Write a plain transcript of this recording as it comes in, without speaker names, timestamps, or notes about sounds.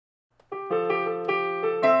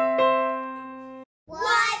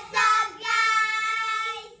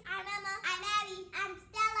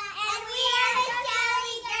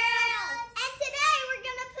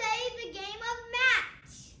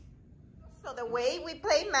the way we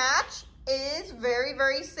play match is very,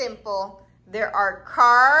 very simple. There are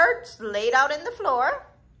cards laid out in the floor,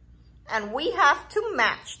 and we have to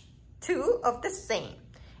match two of the same.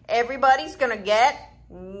 Everybody's gonna get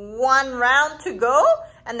one round to go,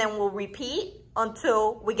 and then we'll repeat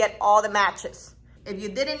until we get all the matches. If you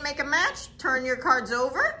didn't make a match, turn your cards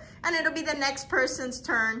over, and it'll be the next person's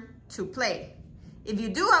turn to play. If you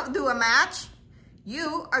do a match,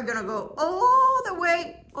 you are gonna go all the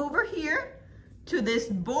way over here to this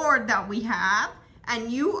board that we have,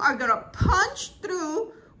 and you are gonna punch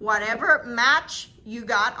through whatever match you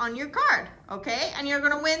got on your card, okay? And you're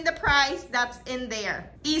gonna win the prize that's in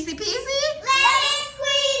there. Easy peasy? Lemon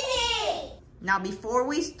squeezy! Now before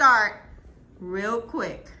we start, real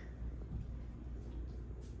quick,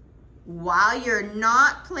 while you're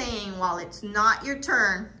not playing, while it's not your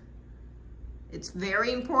turn, it's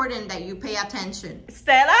very important that you pay attention.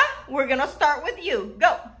 Stella, we're gonna start with you.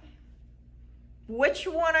 Go. Which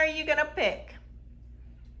one are you gonna pick?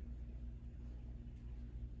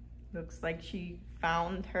 Looks like she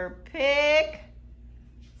found her pick.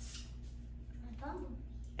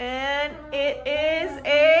 And it is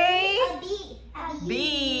a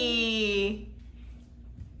B.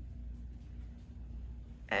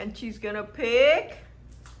 And she's gonna pick.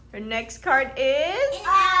 Her next card is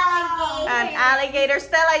an alligator.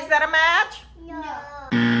 Stella, is that a match? No.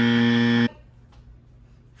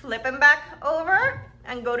 Flip him back over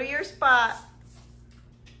and go to your spot.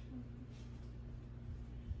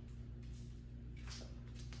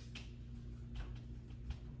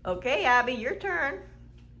 Okay, Abby, your turn.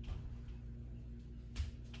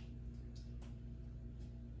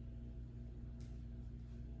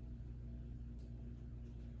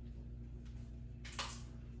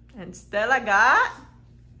 And Stella got,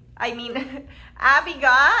 Abby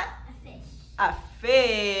got a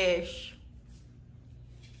fish.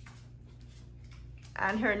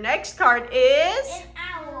 And her next card is An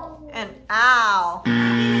owl. an owl.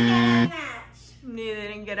 I didn't get a match. Neither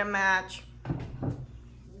didn't get a match. I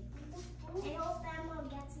hope Emma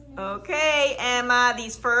gets me. Okay, Emma,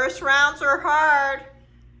 these first rounds are hard.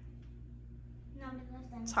 No, because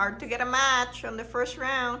then It's hard to get a match on the first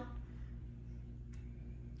round.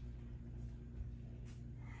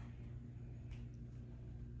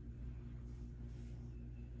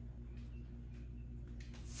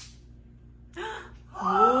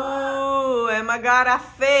 Ooh, Emma got a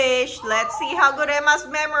fish. Let's see how good Emma's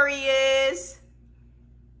memory is.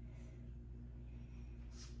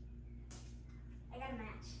 I got a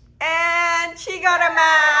match. And she got a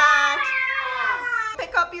match.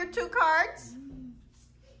 Pick up your two cards.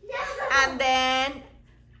 And then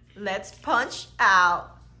let's punch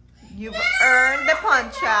out. You've earned the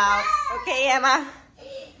punch out. Okay, Emma.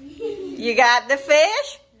 You got the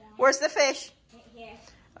fish? Where's the fish? Here.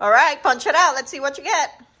 All right, punch it out. Let's see what you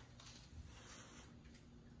get.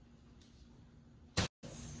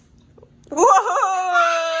 Whoa!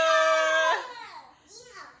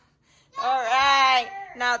 All right,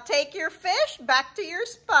 now take your fish back to your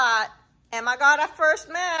spot. Emma got a first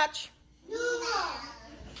match. That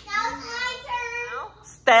was my turn.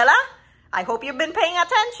 Stella, I hope you've been paying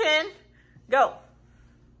attention. Go.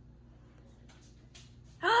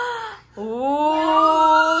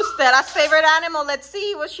 Ooh, Stella's favorite animal. Let's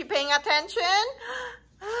see, was she paying attention?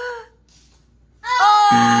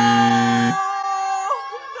 Oh!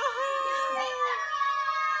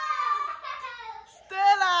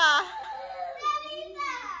 Stella,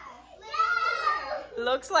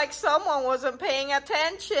 looks like someone wasn't paying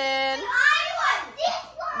attention.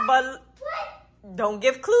 But don't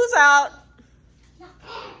give clues out.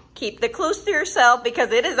 Keep the clues to yourself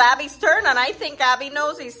because it is Abby's turn and I think Abby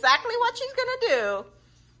knows exactly what she's gonna do.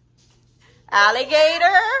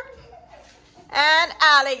 Alligator and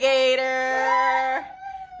alligator.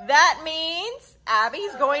 That means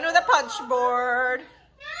Abby's going to the punch board.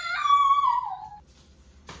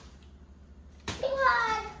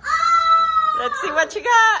 Let's see what you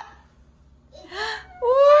got.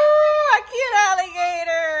 Ooh, a cute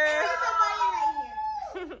alligator.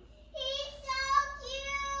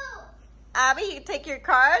 Abby, you take your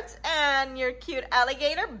cards and your cute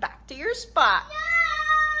alligator back to your spot. No!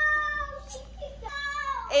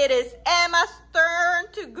 It is Emma's turn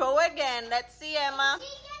to go again. Let's see, Emma. If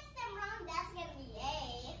she gets them wrong, that's gonna be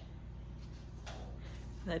A.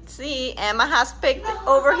 Let's see. Emma has picked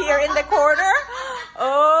over here in the corner.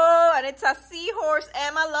 Oh, and it's a seahorse.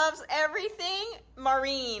 Emma loves everything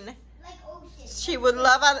marine. Like ocean. She would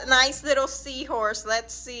love a nice little seahorse.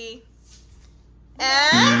 Let's see.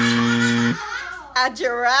 And a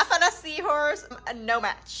giraffe and a seahorse. No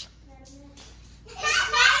match.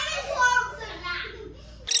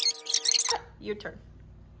 your turn.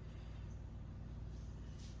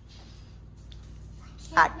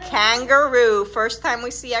 A kangaroo. First time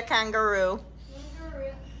we see a kangaroo.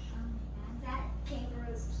 Kangaroo. Oh my god, that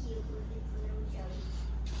kangaroo's cute with its little jelly.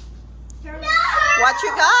 No! What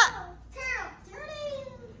you got?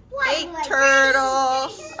 Turtle. A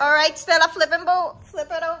turtle. All right, Stella, flip it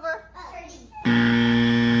over.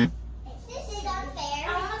 This is unfair. I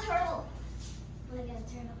want a turtle. Look at a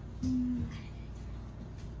turtle.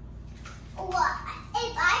 What?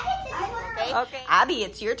 If I get the turtle. Okay. Abby,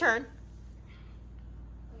 it's your turn.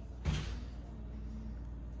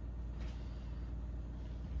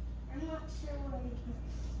 I'm not sure what I can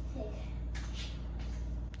pick.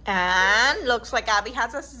 And looks like Abby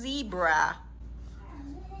has a zebra.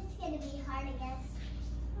 It's gonna be hard, I guess.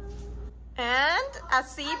 And a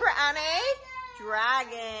zebra and a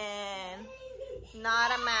dragon.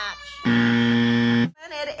 Not a match. And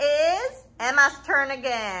it is Emma's turn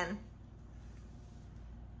again.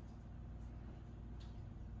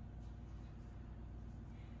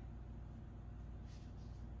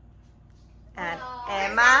 And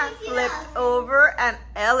Emma flipped over an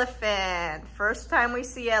elephant. First time we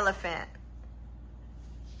see elephant.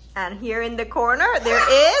 And here in the corner, there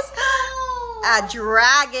is a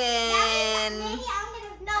dragon.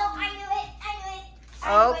 No, I knew it.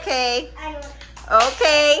 Okay. I knew it.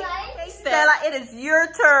 Okay. Stella, it is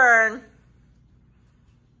your turn.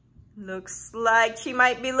 Looks like she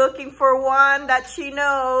might be looking for one that she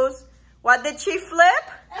knows. What did she flip?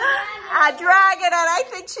 A dragon, and I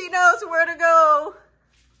think she knows where to go.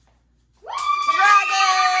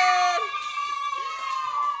 Dragon!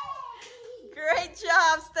 Great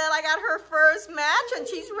job, Stella got her first match, and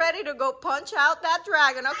she's ready to go punch out that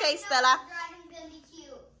dragon. Okay, Stella. Dragon's gonna be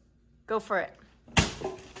cute. Go for it.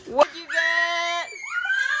 What'd you get?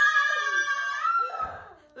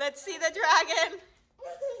 Let's see the dragon.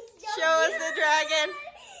 Show us the dragon.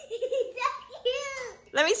 He's so cute.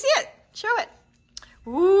 Let me see it. Show it.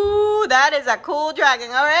 Ooh, that is a cool dragon.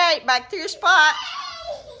 All right, back to your spot.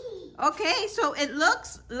 Okay, so it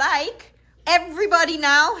looks like everybody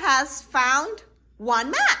now has found one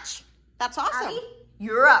match. That's awesome. Abby?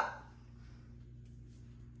 You're up.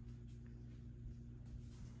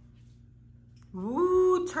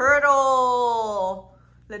 Ooh, turtle.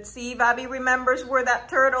 Let's see if Abby remembers where that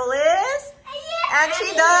turtle is. And she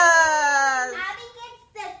does. Abby gets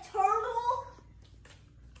the turtle.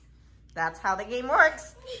 That's how the game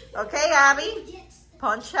works. Okay, Abby,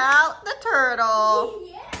 punch out the turtle.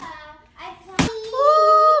 Yeah. I found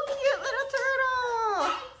Ooh, cute little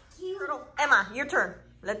turtle. cute. Turtle. Emma, your turn.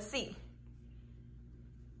 Let's see.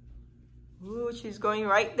 Ooh, she's going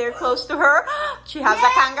right there close to her. She has a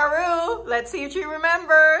kangaroo. Let's see if she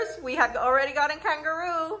remembers. We have already gotten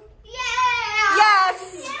kangaroo. Yeah.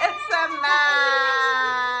 Yes, it's a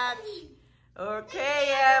match.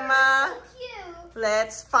 Okay, Emma. Cute.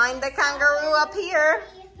 Let's find the kangaroo up here.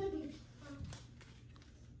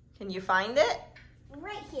 Can you find it?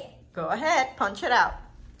 Right here. Go ahead, punch it out.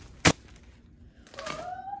 She got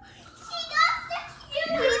the cute.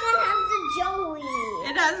 It even has the Joey.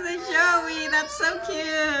 It has the Joey. That's so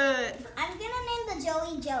cute. I'm gonna name the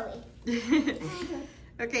Joey.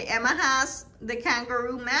 Okay, Emma has the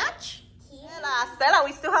kangaroo match. Cute. Stella,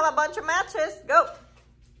 we still have a bunch of matches. Go.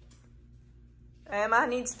 Emma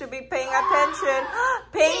needs to be paying attention.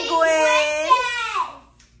 Penguin.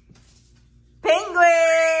 Penguin.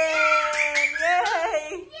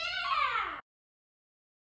 Yay. Yeah.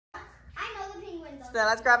 I know the penguin though.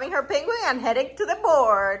 Stella's grabbing her penguin and heading to the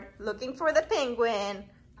board, looking for the penguin.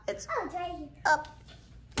 It's Oh, it's right here. up.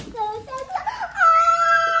 He's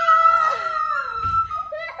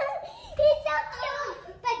so cute,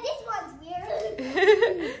 but this one's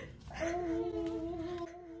weird.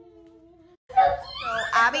 So,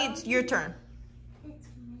 Abby, it's your turn. It's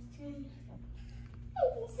my turn.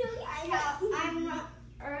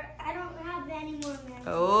 I don't have any more matches.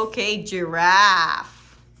 Okay,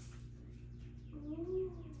 giraffe.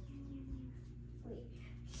 Wait.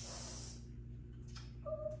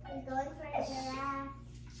 I'm going for a giraffe.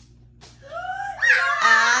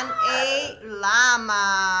 And a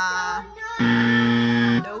llama.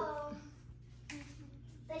 No. Nope.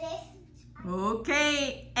 But it's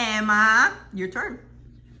Okay, Emma, your turn.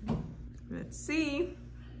 Let's see.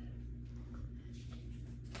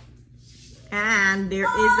 And there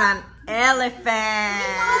is an elephant.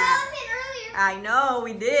 earlier. I know,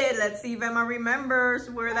 we did. Let's see if Emma remembers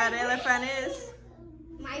where that elephant is.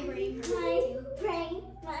 My brain. My brain.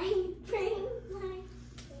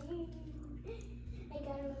 I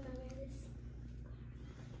gotta remember this.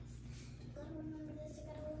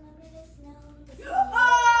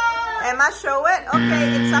 Emma, show it.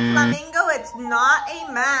 Okay, it's a flamingo. It's not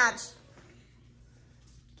a match.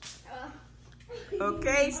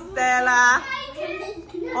 Okay, Stella.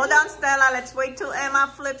 Hold on, Stella. Let's wait till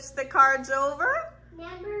Emma flips the cards over.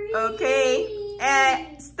 Okay.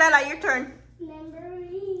 Stella, your turn.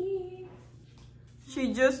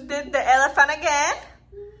 She just did the elephant again.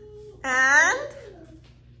 And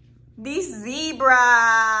the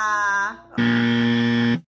zebra.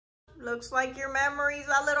 Looks like your memory's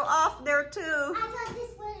a little off there too. I thought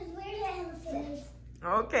this was where the elephant is.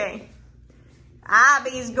 Okay.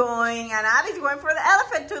 Abby's going for the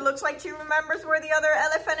elephant too. Looks like she remembers where the other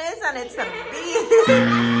elephant is, and it's a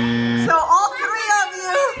bee. So all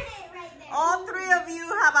three of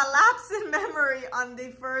you have a lapse in memory on the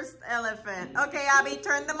first elephant. Okay, Abby,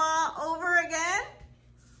 turn them all over again.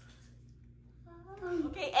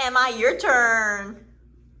 Okay, Emma, your turn.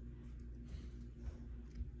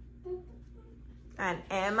 And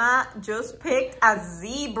Emma just picked a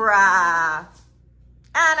zebra.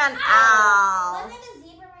 And an owl. Wasn't a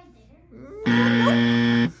zebra right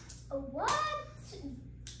there? What?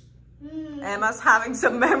 Emma's having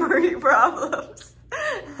some memory problems.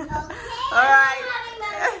 Okay. All right,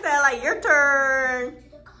 Stella, your turn.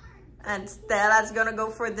 And Stella's gonna go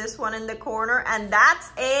for this one in the corner, and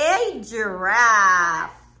that's a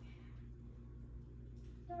giraffe.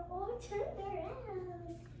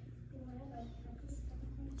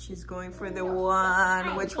 She's going for the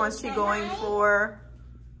one. Which one's she going for?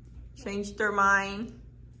 Changed her mind.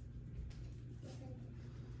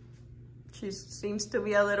 She seems to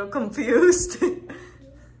be a little confused.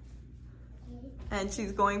 And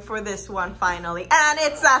she's going for this one finally. And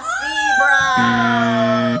it's a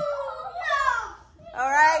zebra! All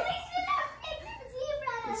right.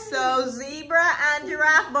 So zebra and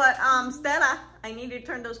giraffe, but Stella, I need you to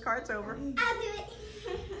turn those cards over. I'll do it.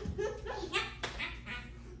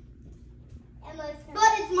 But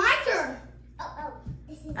it's my turn.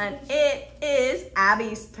 And it is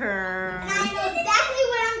Abby's turn. And I know exactly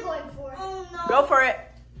what I'm going for. Oh no. Go for it.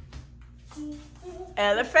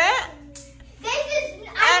 Elephant. This is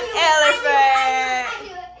elephant.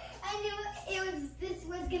 This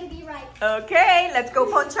was gonna be right. Okay, let's go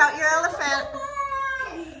punch out your elephant.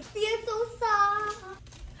 Feels so soft.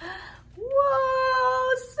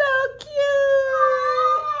 Whoa, so cute.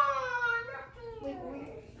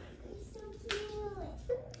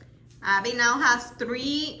 Abby now has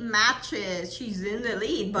 3 matches. She's in the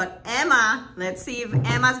lead, but Emma, let's see if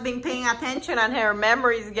Emma's been paying attention and her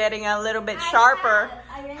memory's getting a little bit sharper.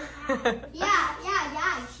 I really have.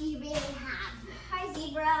 Yeah, she really has. Hi,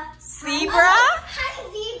 zebra. Zebra? Hi,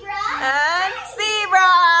 And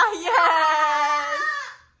zebra, yes.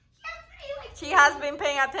 She has been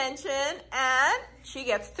paying attention and she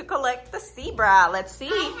gets to collect the zebra. Let's see.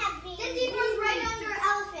 The zebra's right under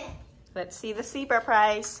elephant. Let's see the zebra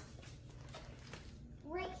prize.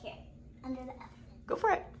 Right here, under the elephant. Go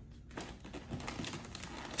for it.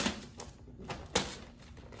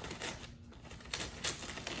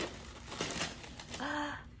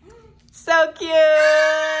 So cute.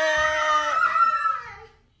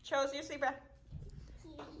 Show us your zebra.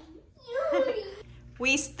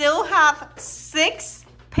 We still have 6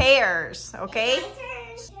 pairs, okay?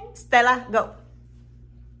 Stella, go.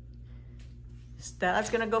 Stella's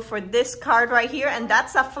gonna go for this card right here, and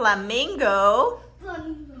that's a flamingo.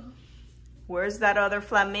 Where's that other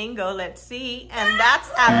flamingo? Let's see. And that's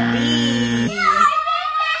a bee.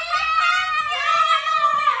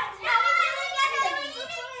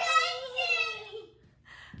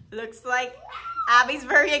 Looks like Abby's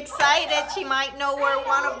very excited. She might know where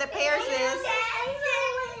one of the pairs is.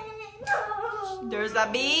 There's a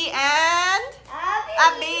bee and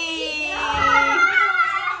a bee.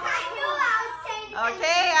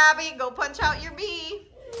 Okay, Abby, go punch out your bee.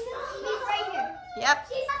 Right here. Yep.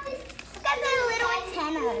 Look at the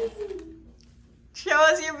little antennas. Show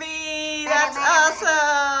us your bee. That's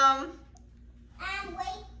awesome. And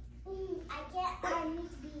wait, I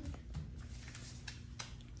need to be.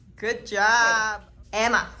 Good job.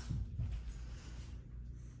 Emma,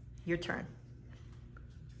 your turn.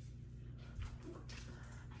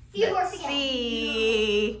 Seahorse again.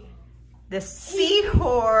 See the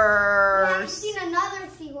seahorse. Yeah, I've seen another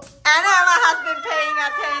seahorse. And Emma has been paying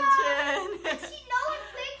attention. She no one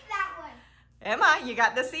clicked that one. Emma, you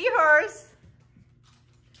got the seahorse.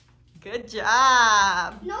 Good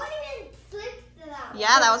job. No one even flipped that one.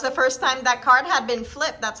 Yeah, that was the first time that card had been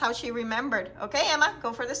flipped. That's how she remembered. Okay, Emma,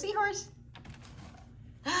 go for the seahorse.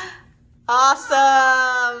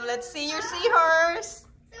 Awesome. Let's see your seahorse.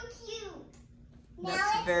 So cute. That's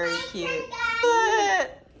now it's very my cute. turn, guys.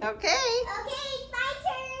 Okay. Okay, it's my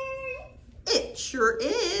turn. It sure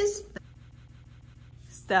is.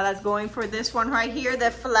 Stella's going for this one right here, the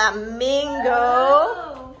flamingo.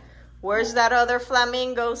 Oh. Where's that other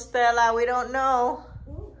flamingo, Stella? We don't know.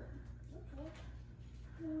 Ooh, okay.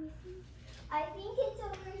 I think it's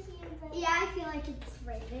over here. But yeah, I feel like it's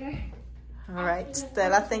right there. All right,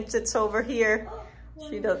 Stella thinks it's over here.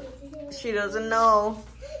 She doesn't know.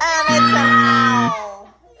 And it's an owl.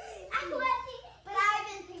 But I've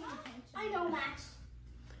been paying attention. I know match.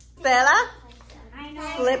 Stella, I know.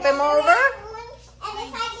 flip him over. And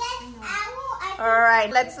if I get owl, All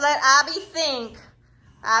right, let's let Abby think.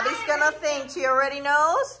 Abby's gonna think. She already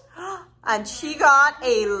knows. And she got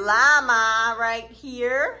a llama right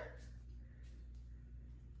here.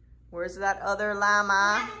 Where's that other llama?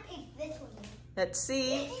 I haven't picked this one yet. Let's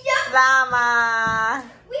see. Yep. Llama.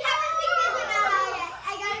 We haven't picked this one out yet.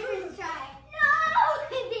 I got it first try. No!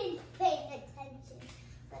 I've been paying attention.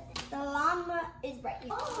 But the llama is right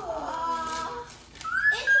here. Oh.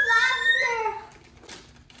 It's lavender.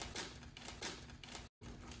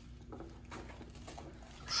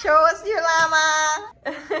 Show us your llama.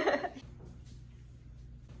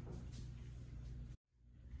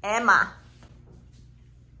 Emma.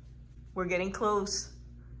 We're getting close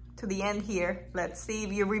to the end here. Let's see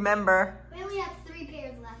if you remember. We only have 3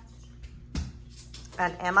 pairs left.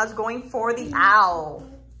 And Emma's going for the owl.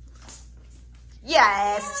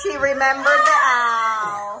 Yes, she remembered the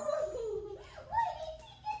owl.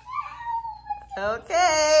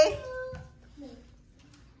 Okay.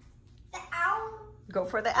 The owl. Go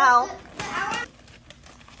for the owl. The owl.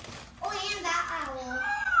 Oh, and that owl.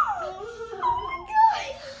 Oh my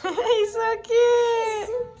God. He's so cute.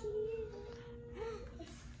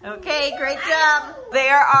 Okay, great job.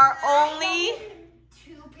 There are only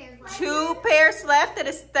 2 pairs left. It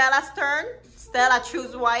is Stella's turn. Stella,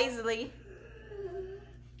 choose wisely.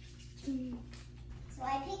 So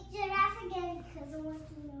I picked giraffe again because I want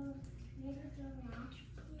to know where the match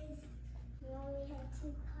is. We only have 2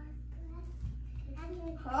 cards left. And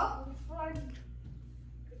then for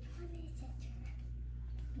which one is it?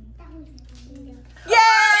 That one's a window. Yeah!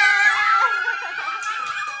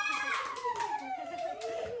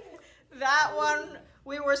 That one,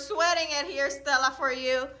 we were sweating it here, Stella, for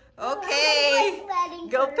you. Okay,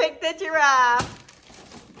 go pick the giraffe.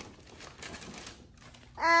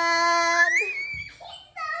 And,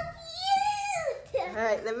 He's so cute! all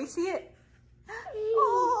right, let me see it.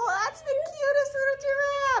 Oh, that's the cutest little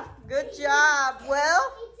giraffe. Good job.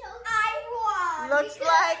 Well, I won. looks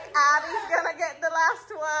like Abby's gonna get the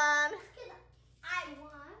last one. I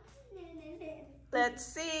won. Let's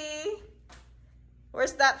see.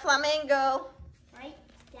 Where's that flamingo? Right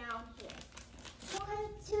down here. 1,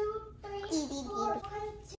 2, 3, 4, 1, 2.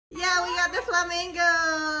 Yeah, we got the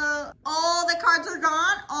flamingo. All the cards are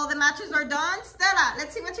gone. All the matches are done. Stella,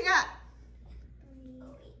 let's see what you got.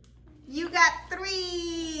 You got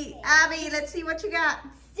 3. Abby, let's see what you got.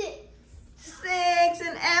 6. 6.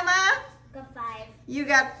 And Emma? Got 5. You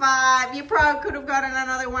got 5. You probably could have gotten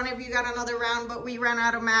another one if you got another round, but we ran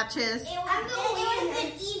out of matches. It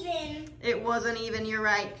wasn't even. It wasn't even, you're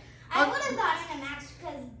right. I would have gotten a match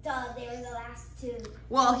because, they were the last 2.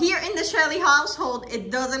 Well, here in the Shelley household,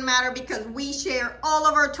 it doesn't matter because we share all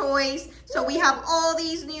of our toys. So we have all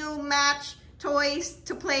these new match toys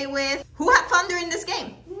to play with. Who had fun during this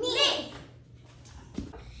game? Me.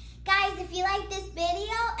 Guys, if you like this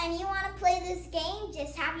video and you want to play this game,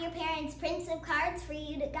 just have your parents print some cards for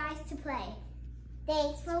you guys to play.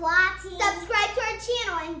 Thanks for watching. Subscribe to our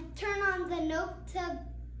channel and turn on the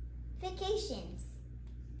notifications.